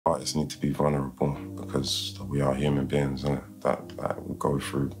artists need to be vulnerable because we are human beings, and that we go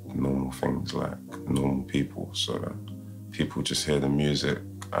through normal things like normal people. So people just hear the music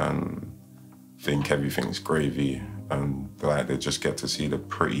and think everything's gravy, and like they just get to see the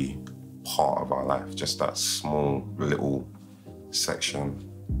pretty part of our life, just that small little section.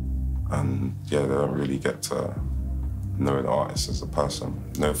 And yeah, they don't really get to know the artist as a person.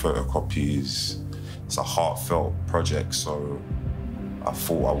 No photocopies. It's a heartfelt project, so I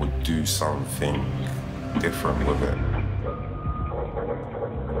thought I would do something different with it.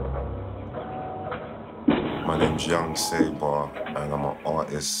 My name's young Saber, and I'm an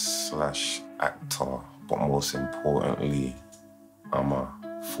artist/actor, but most importantly, I'm a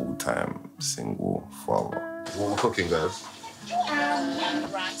full-time single father. What we're cooking, guys?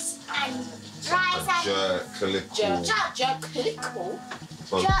 Rice. Jerk chicken. Jerk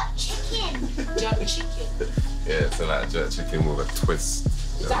chicken. Yeah, so like jerk chicken with a twist.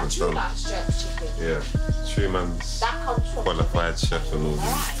 Is that true, that's jerk chicken? Yeah, true man's That comes from qualified chef and all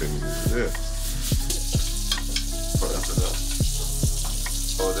these things. Yeah. Put that to that.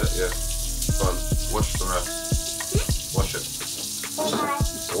 Hold it, yeah. Go on, wash the rice. Wash it.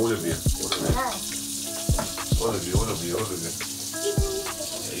 All of you. All of you.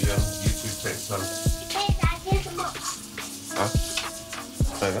 Yeah, you two take some. Huh?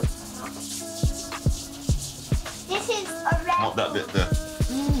 Say that. This is a red. Mop that bit there.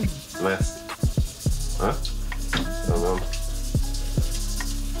 Less. Huh?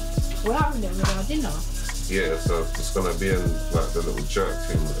 What happened then with our dinner? Yeah, so it's gonna be in like the little jerk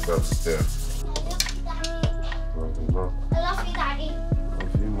thing with the belts there. I love you, Daddy.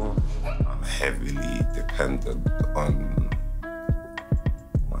 Love you more. I'm heavily dependent on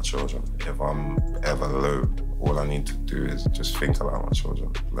my children. If I'm ever low, all I need to do is just think about my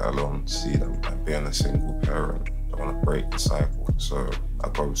children, let alone see them. Like being a single parent, I want to break the cycle. So I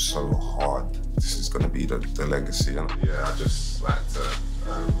go so hard. This is going to be the legacy. And yeah, I just like to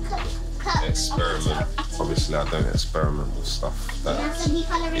experiment. Obviously, I don't experiment with stuff that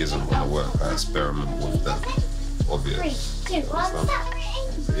isn't going to work. I experiment with the obvious. What's that?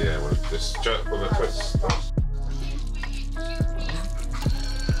 Yeah, well, just jerk with a twist.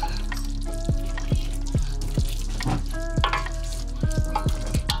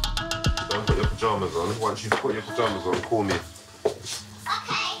 Pajamas on. Once you put your pajamas on, call me.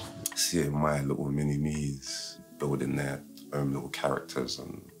 Okay. Seeing my little mini-me's building their own little characters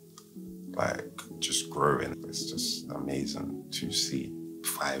and like just growing. It's just amazing to see.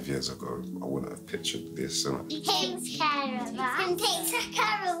 5 years ago, I wouldn't have pictured this. He takes care of us. He takes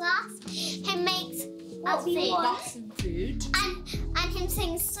care of us. He makes us food. And him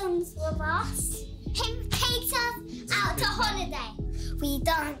sings songs with us. Him takes us out to holiday. We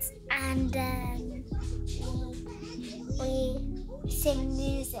dance and we sing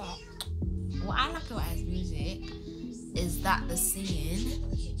music. What I like about his music is that the singing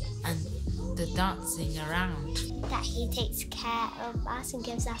and the dancing around. That he takes care of us and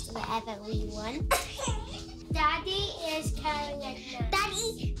gives us whatever we want. Daddy is caring and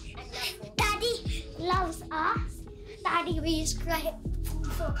Daddy loves us. Daddy is grateful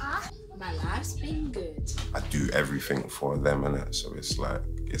for us. My life's been good. I do everything for them, innit? So it's like,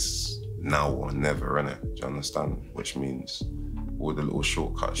 it's now or never, innit? Do you understand? Which means all the little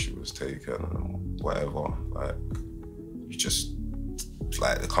shortcuts she was taking and whatever, like, you just,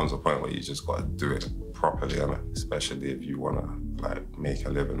 like, there comes a point where you just gotta do it properly, innit? Especially if you wanna, like, make a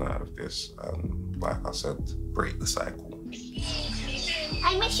living out of this and, like I said, break the cycle.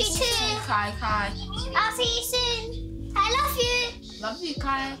 I miss you too. Kai. I'll see you soon. I love you. Love you,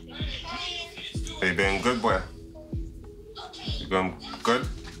 Kai. Are you being good, boy? You going good?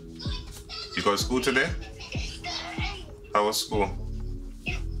 You go to school today? How was school?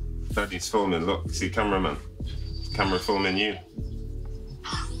 Daddy's filming, look, see cameraman. Camera filming you.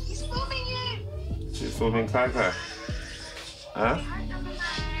 He's filming you. She's filming Kai. Huh?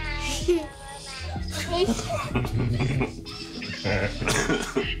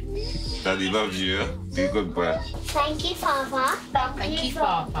 Daddy loves you, yeah? Be good, boy. Thank you, Father. Thank you,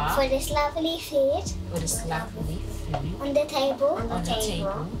 Papa. For this lovely food. For this lovely food. On the table. On the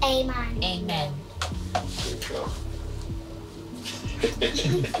table. Amen. Amen.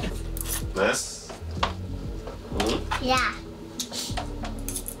 Nice? Yeah.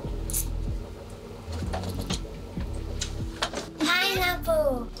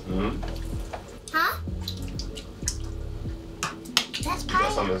 Pineapple. Huh? That's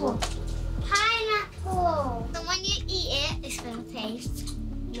pineapple. Pineapple. And when you eat it, it's going to taste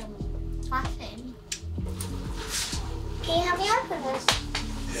nothing. Can you help me open this?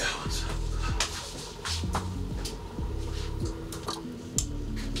 Yeah, what's up?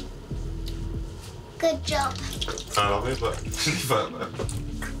 Good job. I love it, but leave it there.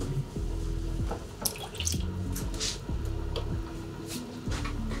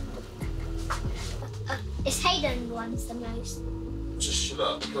 It's Hayden who wants the most. Just shut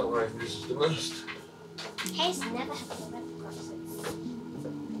up. Don't worry, this is the most. Hayden never had the red glasses.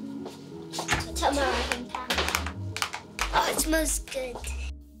 Tomorrow I can have. Oh, it smells good.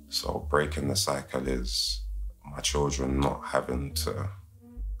 So breaking the cycle is my children not having to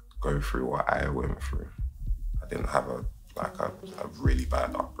go through what I went through. I didn't have a really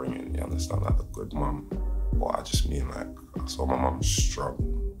bad upbringing, you understand, like a good mum. But I just mean like, I saw my mum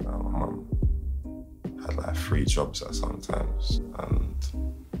struggle. You know, my mum had like 3 jobs at some times and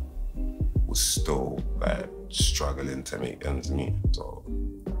was still like struggling to make ends meet. So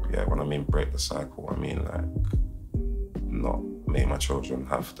yeah, when I mean break the cycle, I mean like not make my children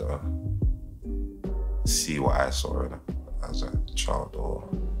have to see what I saw in it as a child or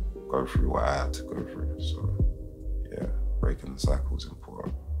go through what I had to go through. So yeah, breaking the cycle is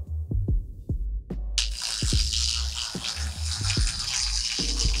important.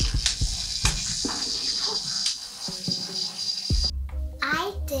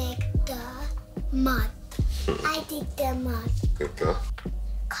 I dig the mud. I dig the mud. Good girl.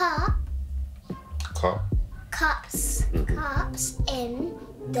 Cup. Cups. Mm-hmm. Cups in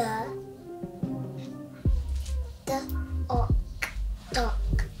the dock.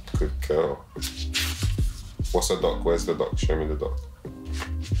 Good girl. What's the dock? Where's the dock? Show me the dock.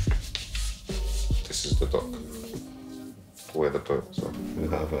 This is the dock. Where the boats are. You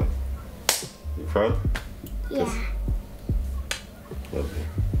have her. You proud? Yeah. Love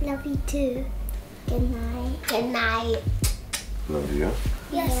you. Love you too. Good night. Good night. Love you, yeah?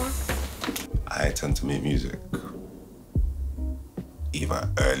 Yes. I tend to make music either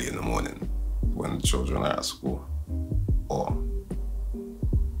early in the morning when the children are at school or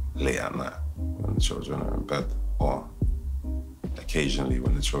late at night when the children are in bed or occasionally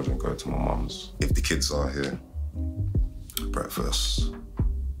when the children go to my mum's. If the kids are here, breakfast,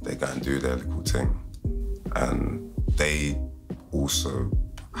 they go and do their little thing. And they also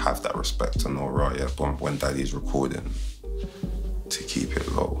have that respect to know, right, yeah, but when daddy's recording, to keep it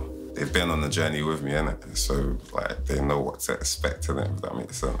low. They've been on the journey with me, innit? So, like, they know what to expect in it, if that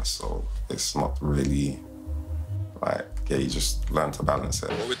makes sense. So, it's not really, like, yeah, you just learn to balance it.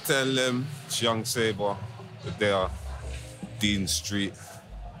 What we tell them, it's young Saber, that they are Dean Street,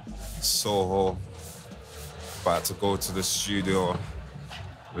 Soho, about to go to the studio,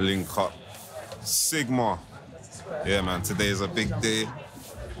 link up. Sigma. Yeah, man, today is a big day.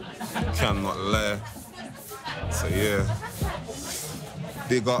 Cannot lie. So, yeah.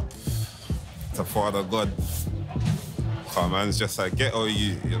 Big up to Father God. Come on, it's just like ghetto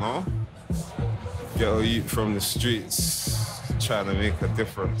youth, you know? Ghetto youth from the streets, trying to make a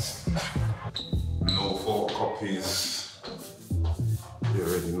difference. No photocopies. You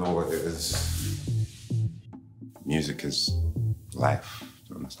already know what it is. Music is life, do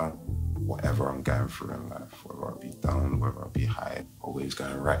you understand? Whatever I'm going through in life, whether I be down, whether I be high, always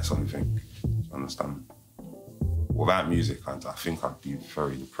going to write something, do you understand? Without music, I think I'd be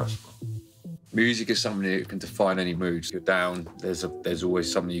very depressed, bro. Music is something that can define any mood. If you're down, there's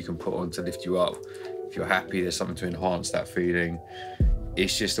always something you can put on to lift you up. If you're happy, there's something to enhance that feeling.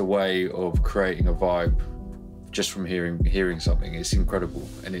 It's just a way of creating a vibe just from hearing something. It's incredible,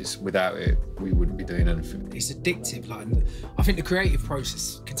 and it's without it, we wouldn't be doing anything. It's addictive. Like, I think the creative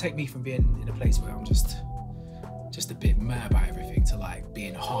process can take me from being in a place where I'm just a bit mad about everything to like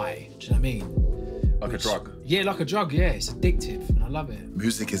being high. Do you know what I mean? Like a drug. Yeah, like a drug, yeah. It's addictive and I love it.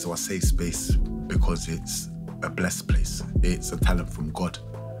 Music is our safe space because it's a blessed place. It's a talent from God.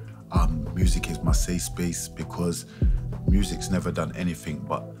 Music is my safe space because music's never done anything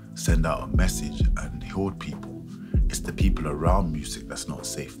but send out a message and heal people. It's the people around music that's not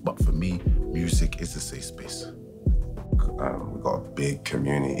safe. But for me, music is a safe space. We've got a big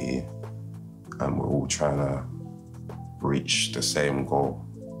community and we're all trying to reach the same goal.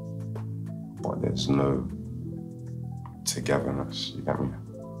 But there's no togetherness, you get me?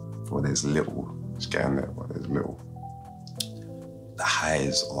 Well, there's little, it's getting there, but there's little. The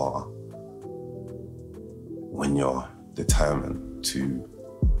highs are when you're determined to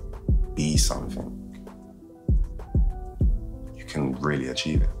be something, you can really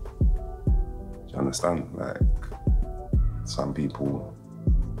achieve it. Do you understand? Like, some people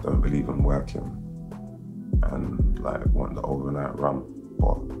don't believe in working and like want the overnight run,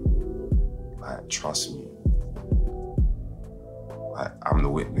 but like, trust me, like, I'm the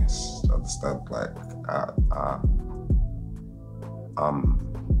witness, you understand? Like,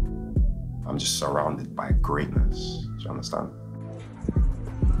 I'm just surrounded by greatness, do you understand?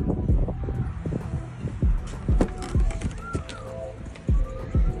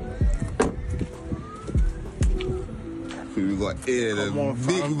 got here, the Come on,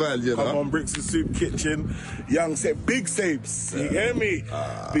 big fam. man, you know. Come on, Bricks and Soup Kitchen. Young said big Sabes. You hear me?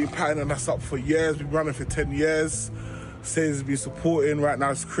 Been patterning us up for years. Been running for 10 years. Sabes has been supporting. Right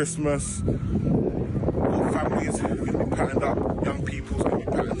now it's Christmas. All families are going to be patterned up. Young people's going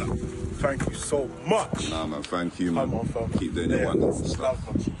to be patterned up. Thank you so much. Nah, man, thank you, man. Come on, fam. Keep doing your wonderful stuff.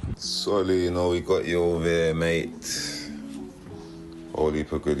 Solly, you know, we got you over here, mate. All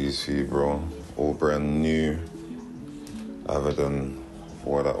heap of goodies for you, bro. All brand new. I haven't done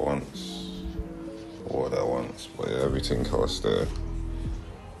wore that once. But yeah, everything else there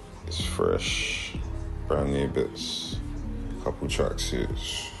is fresh. Brand new bits. Couple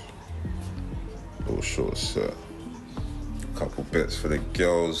tracksuits. Little short set. Couple bits for the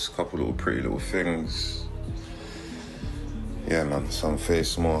girls. Couple little pretty little things. Yeah, man. Some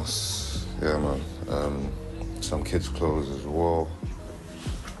face masks. Yeah, man. Some kids' clothes as well.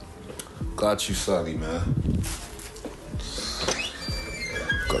 Got you, Sally, man.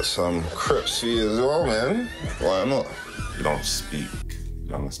 Got some crips for you as well, man. Why not? You don't speak,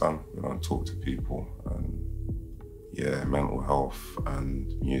 you understand? You don't talk to people. And yeah, mental health and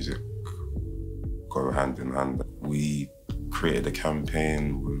music go hand in hand. We created a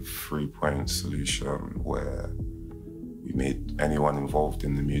campaign with 3 Point Solution where we made anyone involved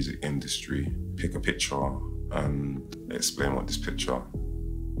in the music industry pick a picture and explain what this picture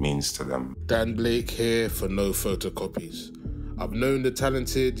means to them. Dan Blake here for No Photocopies. I've known the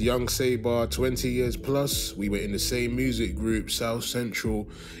talented young Saber 20 years plus. We were in the same music group, South Central,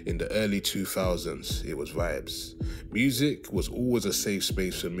 in the early 2000s. It was vibes. Music was always a safe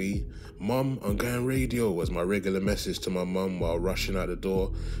space for me. Mum on Gang Radio was my regular message to my mum while rushing out the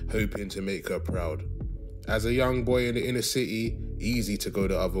door, hoping to make her proud. As a young boy in the inner city, easy to go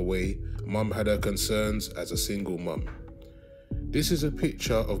the other way. Mum had her concerns as a single mum. This is a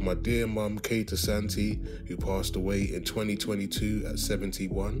picture of my dear mum, Kate Santi, who passed away in 2022 at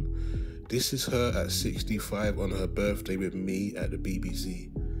 71. This is her at 65 on her birthday with me at the BBC.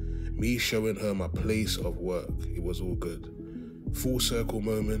 Me showing her my place of work. It was all good. Full circle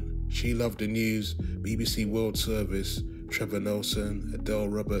moment. She loved the news, BBC World Service, Trevor Nelson, Adele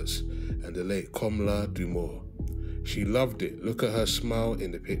Roberts, and the late Komla Dumore. She loved it. Look at her smile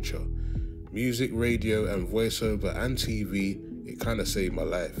in the picture. Music, radio, and voiceover and TV, it kind of saved my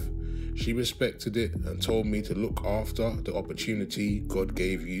life. She respected it and told me to look after the opportunity God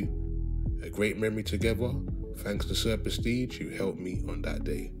gave you. A great memory together. Thanks to Sir Prestige, who helped me on that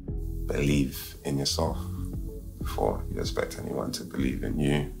day. Believe in yourself before you expect anyone to believe in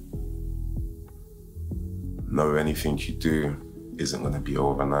you. Know anything you do isn't going to be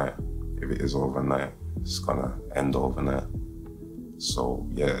overnight. If it is overnight, it's going to end overnight. So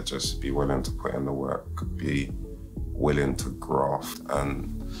yeah, just be willing to put in the work, be willing to graft,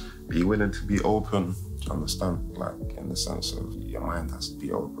 and be willing to be open. Do you understand? Like, in the sense of your mind has to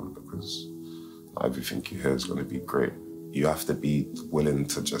be open, because not everything you hear is going to be great. You have to be willing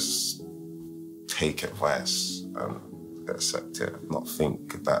to just take advice and accept it, not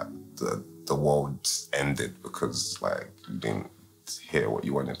think that the world's ended because, like, you didn't hear what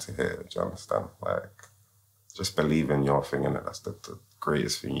you wanted to hear. Do you understand? Like, just believe in your thing, and that's the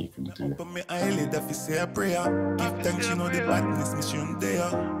greatest thing you can do. Open my eyelid if you say a prayer. Give thanks, you know the badness mission there.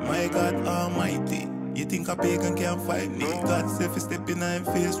 My God Almighty, you think a pagan can't fight me? God said if you step in and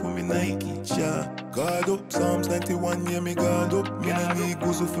face with me Nike. Sure. God up, Psalms 91, yeah, me God up. Me no need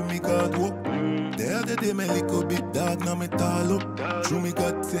gozo for me God up. The other day me little bit dark, now me tall up. True me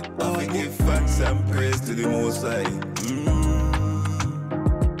God say, I give thanks and praise to the Most High.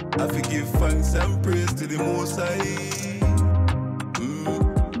 I forgive thanks and praise to the Most High.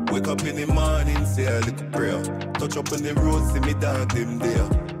 Wake up in the morning, say a little prayer. Touch up on the road, see me dog them there.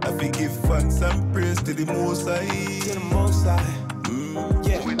 I forgive thanks and praise to the Most High. To the Most High.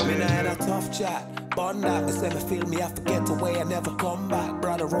 Yeah, when I had a tough chat. Bond that, they say me feel me, I forget away, I never come back.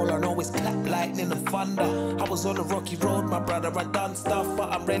 Brother roller always clap lightning and thunder. I was on the rocky road, my brother, I done stuff, but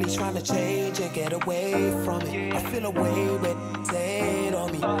I'm really trying to change and get away from it. I feel away when it's hate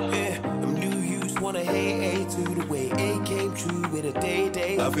on me. Yeah, I'm new youths wanna hate to the way it came true with a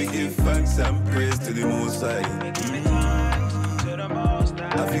day. I forgive thanks and praise to the Most High.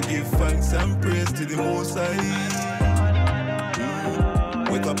 I forgive thanks and praise to the Most High.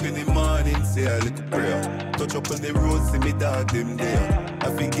 Wake up in the morning, say a little prayer. Touch up on the road, see me dog them there. I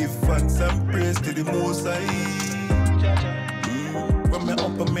forgive thanks and praise to the Most High. When me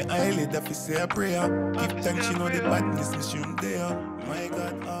up on my eyelid, I say a prayer. Give thanks, you know the badness mission there. My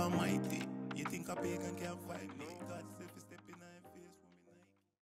God Almighty.